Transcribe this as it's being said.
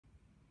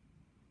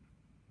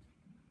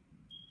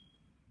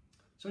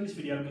So in this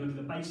video, I'm going to look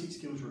at the basic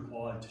skills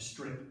required to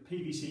strip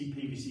PVC,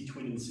 PVC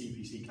Twin and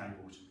c.p.c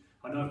cables.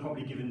 I know I've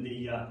probably given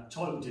the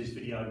title to this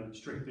video,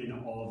 stripping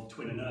of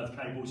twin and earth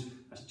cables.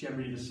 That's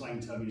generally the slang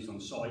term used on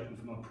site, and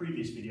from my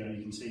previous video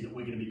you can see that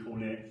we're going to be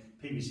calling it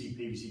PVC,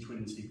 PVC Twin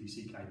and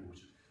c.p.c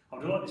cables. I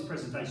would like this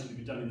presentation to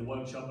be done in the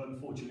workshop, but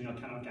unfortunately I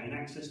cannot gain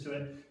access to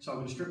it, so I'm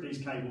going to strip these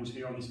cables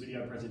here on this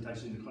video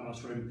presentation in the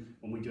classroom.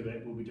 When we do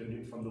it, we'll be doing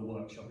it from the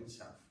workshop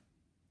itself.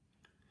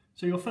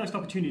 So your first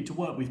opportunity to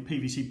work with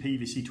PVC,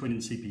 PVC Twin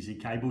and c.p.c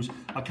cables.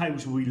 Our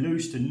cables will be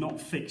loosed and not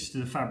fixed to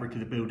the fabric of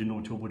the building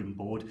or to a wooden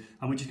board,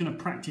 and we're just going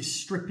to practice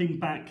stripping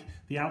back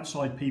the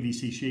outside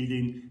PVC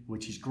sheathing,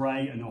 which is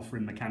grey, and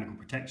offering mechanical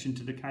protection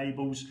to the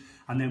cables,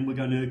 and then we're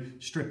going to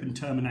strip and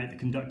terminate the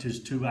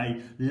conductors to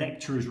a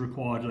lecturer's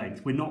required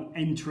length. We're not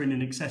entering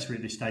an accessory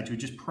at this stage, we're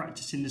just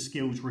practicing the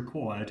skills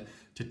required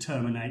to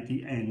terminate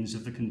the ends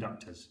of the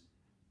conductors.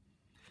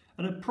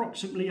 At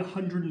approximately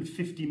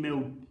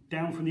 150mm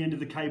down from the end of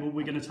the cable,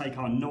 we're going to take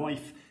our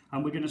knife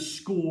and we're going to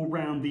score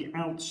round the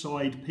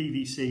outside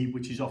PVC,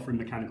 which is offering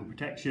mechanical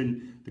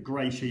protection, the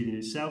grey sheathing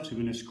itself. So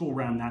we're going to score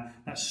around that.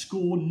 That's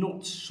score,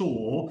 not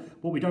saw.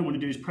 What we don't want to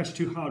do is press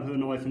too hard with the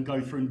knife and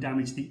go through and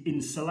damage the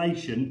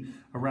insulation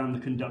around the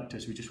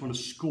conductors. We just want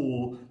to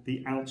score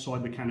the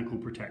outside mechanical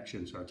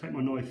protection. So I take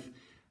my knife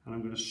and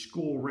I'm going to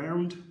score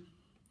round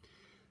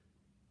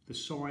the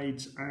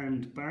sides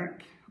and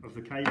back of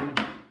the cable.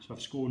 So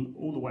I've scored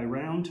all the way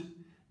round.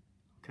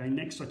 Okay,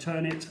 next I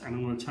turn it and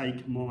I'm going to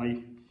take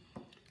my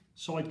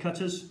side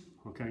cutters.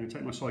 Okay, I'm going to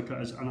take my side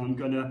cutters and I'm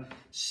going to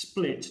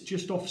split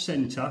just off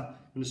centre.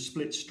 I'm going to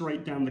split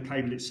straight down the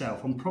cable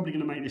itself. I'm probably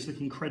going to make this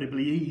look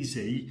incredibly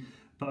easy,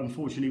 but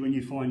unfortunately when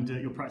you find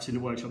you're practicing the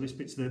workshop, this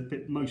bit's the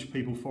bit most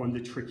people find the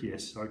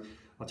trickiest. So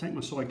I'll take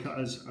my side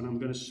cutters and I'm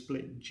going to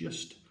split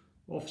just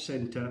off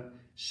centre,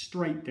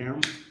 straight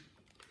down.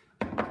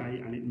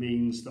 Okay, and it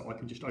means that I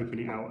can just open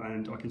it out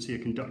and I can see a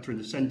conductor in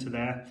the centre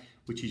there,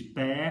 which is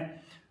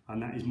bare,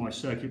 and that is my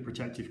circuit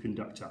protective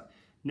conductor.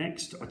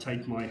 Next, I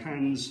take my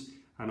hands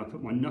and I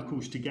put my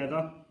knuckles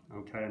together,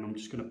 okay, and I'm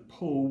just going to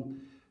pull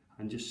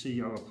and just see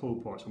how I pull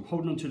apart. So I'm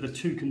holding on to the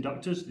two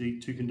conductors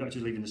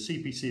leaving the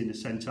c.p.c in the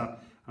centre,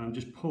 and I'm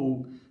just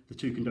pull the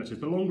two conductors.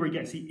 The longer it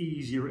gets, the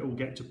easier it will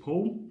get to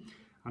pull,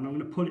 and I'm going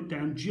to pull it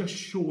down just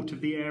short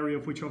of the area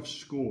of which I've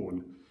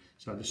scored.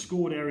 So the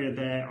scored area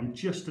there, I'm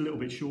just a little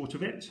bit short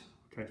of it,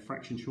 okay, a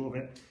fraction short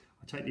of it.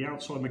 I take the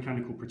outside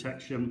mechanical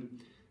protection,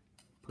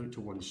 put it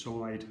to one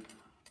side,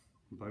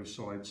 on both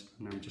sides,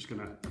 and then I'm just going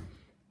to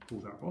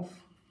pull that off.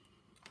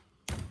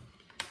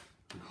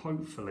 And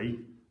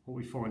hopefully what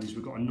we find is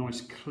we've got a nice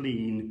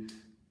clean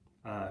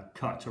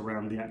cut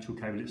around the actual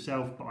cable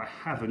itself, but I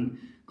haven't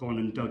gone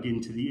and dug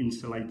into the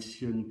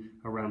insulation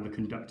around the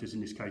conductors, in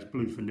this case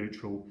blue for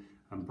neutral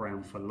and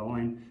brown for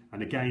line.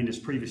 And again, as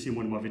previously in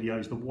one of my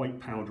videos, the white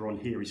powder on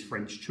here is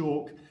French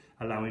chalk,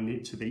 allowing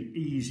it to be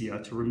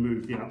easier to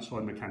remove the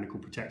outside mechanical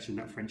protection.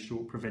 That French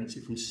chalk prevents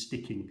it from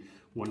sticking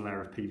one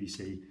layer of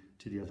PVC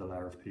to the other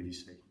layer of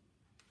PVC.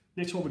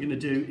 Next, what we're going to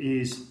do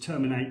is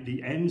terminate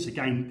the ends.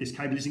 Again, this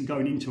cable isn't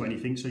going into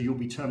anything, so you'll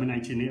be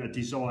terminating it a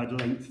desired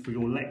length for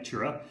your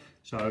lecturer.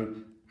 So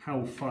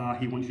how far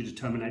he wants you to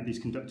terminate these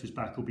conductors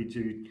back will be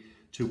due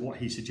to what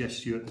he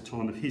suggests you at the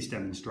time of his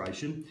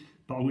demonstration.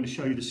 But I'm going to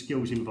show you the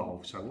skills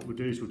involved. So what we'll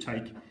do is we'll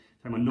take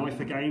my knife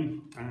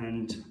again,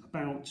 and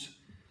about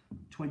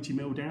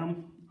 20mm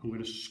down, I'm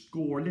going to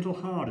score a little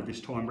harder this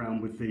time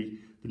round with the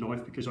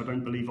knife, because I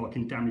don't believe I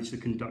can damage the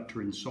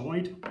conductor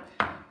inside.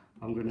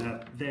 I'm going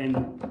to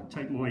then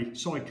take my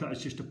side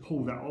cutters just to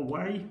pull that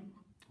away.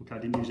 Okay, I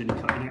didn't use any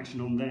cutting action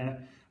on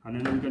there. And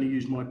then I'm going to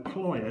use my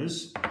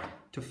pliers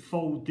to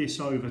fold this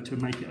over to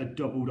make it a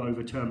doubled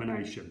over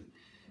termination.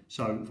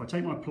 So if I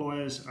take my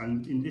pliers,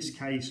 and in this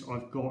case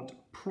I've got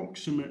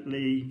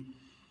approximately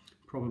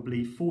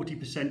probably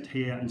 40%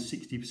 here and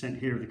 60%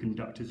 here of the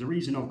conductors. The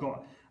reason I've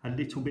got a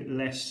little bit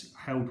less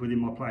held within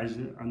my pliers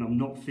and I'm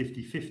not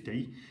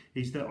 50-50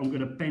 is that I'm going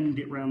to bend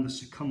it around the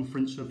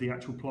circumference of the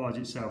actual pliers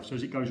itself. So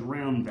as it goes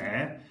round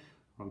there,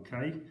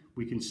 okay,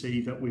 we can see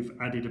that we've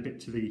added a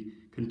bit to the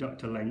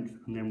conductor length,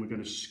 and then we're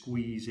going to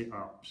squeeze it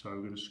up. So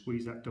we're going to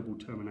squeeze that double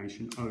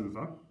termination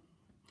over.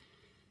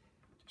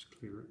 Just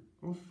clear it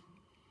off.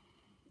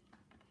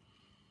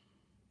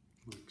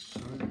 Like so,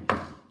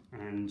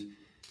 and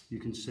you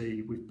can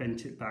see we've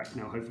bent it back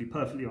now, hopefully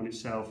perfectly on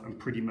itself, and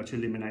pretty much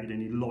eliminated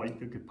any light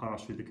that could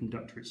pass through the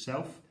conductor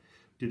itself.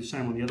 Do the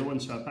same on the other one,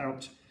 so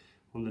about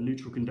on the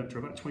neutral conductor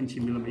about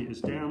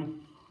 20mm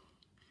down.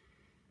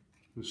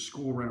 I'll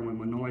score around with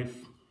my knife,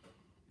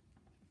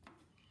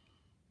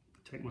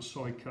 take my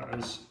side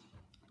cutters,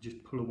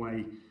 just pull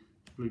away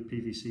blue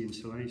PVC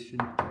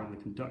insulation around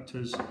the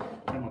conductors,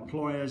 take my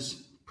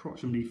pliers,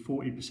 approximately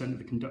 40% of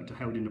the conductor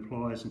held in the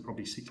pliers and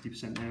probably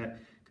 60% there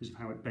because of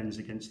how it bends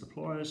against the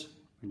pliers.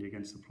 Bend it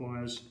against the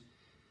pliers,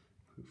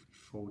 hopefully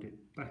fold it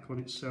back on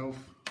itself.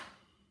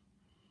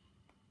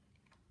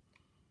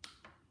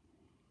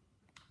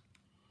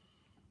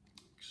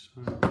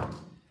 So, and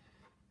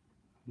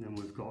then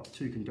we've got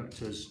two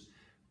conductors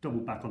double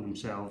back on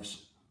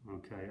themselves,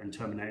 okay, and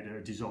terminate at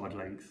a desired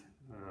length.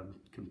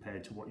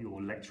 compared to what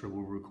your lecturer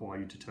will require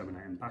you to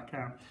terminate and back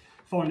out.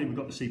 Finally, we've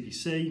got the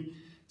c.p.c.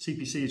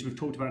 c.p.c, as we've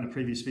talked about in a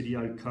previous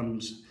video,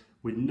 comes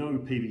with no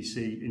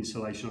PVC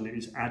insulation on it.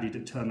 It's added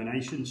at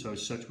termination, so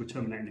as such we're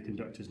terminating the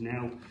conductors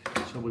now.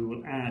 So we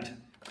will add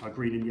our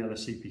green and yellow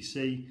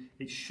c.p.c.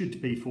 It should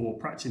be, for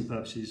practicing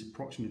purposes,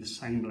 approximately the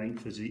same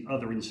length as the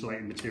other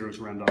insulating materials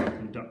around our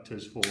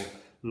conductors for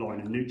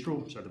line and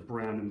neutral. So the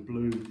brown and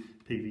blue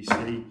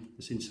PVC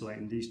that's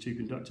insulating these two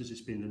conductors,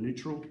 it's being the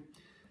neutral,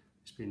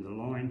 it's being the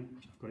line.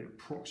 So I've got it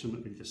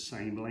approximately the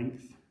same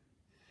length.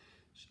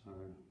 So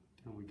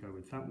down we go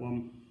with that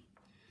one.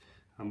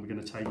 And we're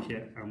going to take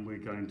it and we're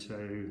going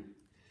to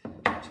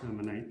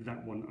terminate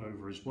that one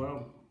over as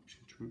well. Just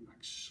going to trim it back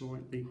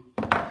slightly.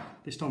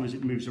 This time, as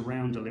it moves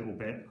around a little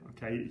bit,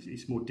 okay,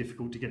 it's more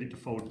difficult to get it to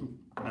fold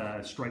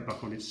straight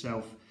back on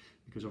itself,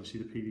 because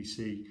obviously the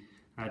PVC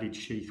added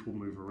sheath will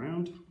move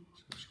around.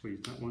 So squeeze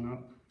that one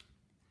up.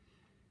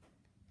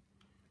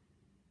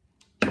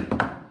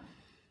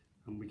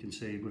 And we can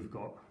see we've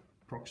got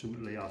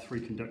approximately our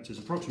three conductors,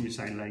 approximately the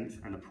same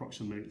length and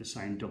approximately the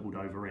same doubled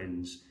over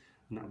ends.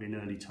 And that would be an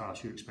early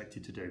task you're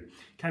expected to do.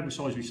 Cable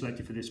size we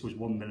selected for this was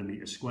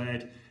 1mm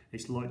squared.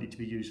 It's likely to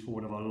be used for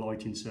one of our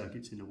lighting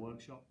circuits in the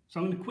workshop.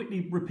 So I'm going to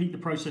quickly repeat the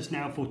process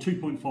now for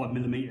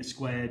 2.5mm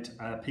squared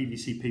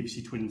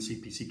PVC Twin and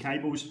c.p.c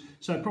cables.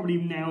 So probably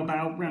now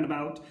around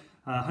about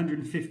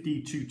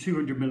 150 to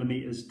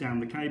 200mm down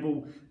the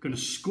cable. I'm going to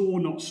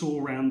score, not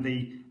saw, around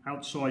the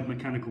outside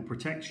mechanical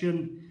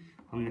protection.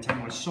 I'm going to take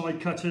my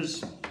side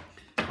cutters.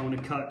 I want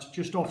to cut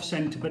just off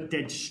centre but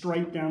dead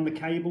straight down the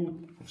cable.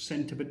 Off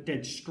centre but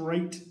dead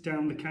straight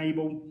down the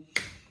cable.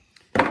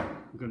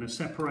 I'm going to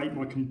separate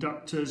my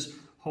conductors,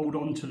 hold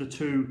on to the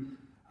two,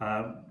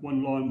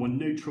 one line, one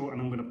neutral,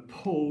 and I'm going to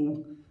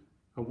pull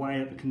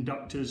away at the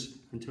conductors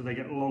until they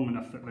get long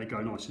enough that they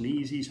go nice and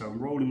easy. So I'm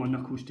rolling my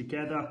knuckles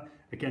together.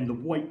 Again, the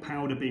white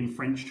powder being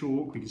French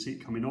chalk, we can see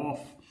it coming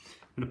off.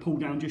 I'm going to pull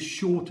down just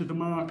short of the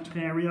marked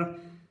area,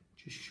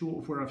 just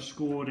short of where I've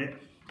scored it.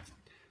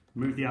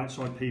 Move the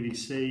outside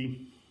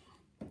PVC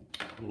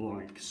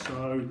like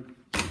so,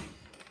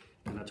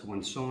 and that to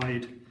one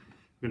side.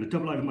 I'm going to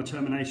double over my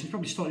terminations,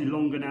 probably slightly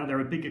longer now.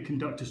 They're a bigger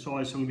conductor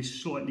size, so I'm going to be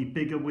slightly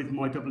bigger with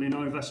my doubling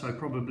over, so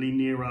probably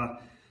nearer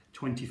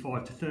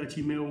 25 to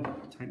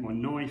 30mm. Take my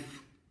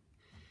knife,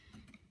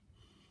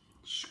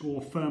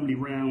 score firmly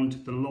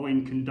round the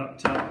line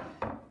conductor,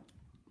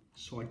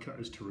 side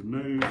cutters to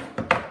remove,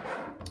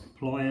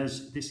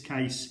 pliers. In this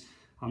case,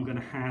 I'm going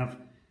to have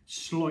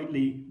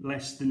slightly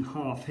less than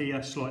half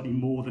here, slightly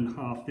more than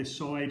half this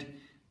side.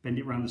 Bend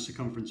it around the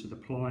circumference of the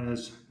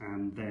pliers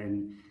and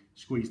then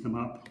squeeze them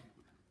up.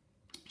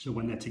 So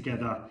when they're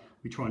together,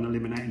 we try and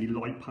eliminate any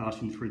light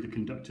passing through the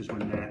conductors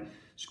when they're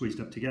squeezed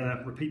up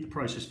together. Repeat the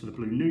process for the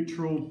blue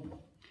neutral.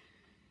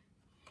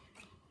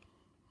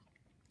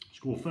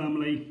 Score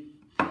firmly,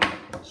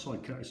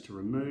 side cutters to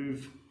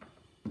remove.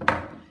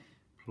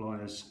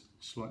 Pliers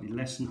slightly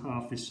less than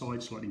half this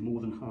side, slightly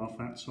more than half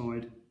that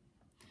side.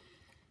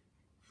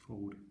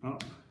 Fold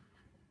up,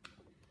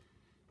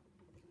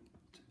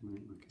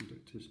 terminate my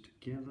conductors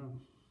together,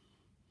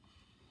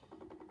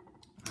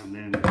 and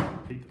then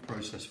repeat the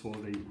process for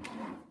the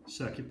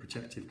circuit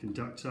protective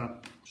conductor.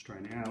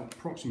 Straighten it out,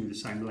 approximately the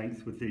same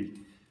length with the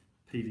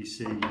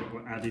PVC that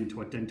we're adding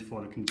to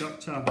identify the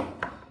conductor.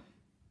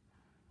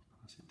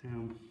 Pass it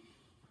down.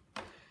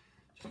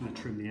 Just going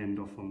to trim the end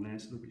off on there,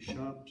 it's a little bit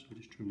sharp, so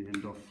just trim the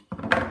end off.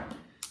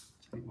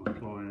 Take my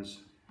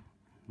pliers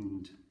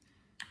and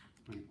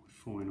make my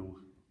final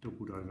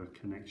doubled over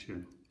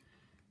connection.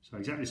 So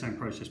exactly the same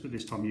process, but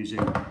this time using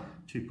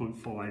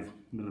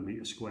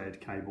 2.5mm squared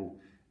cable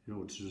in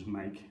order to just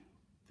make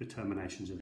the terminations of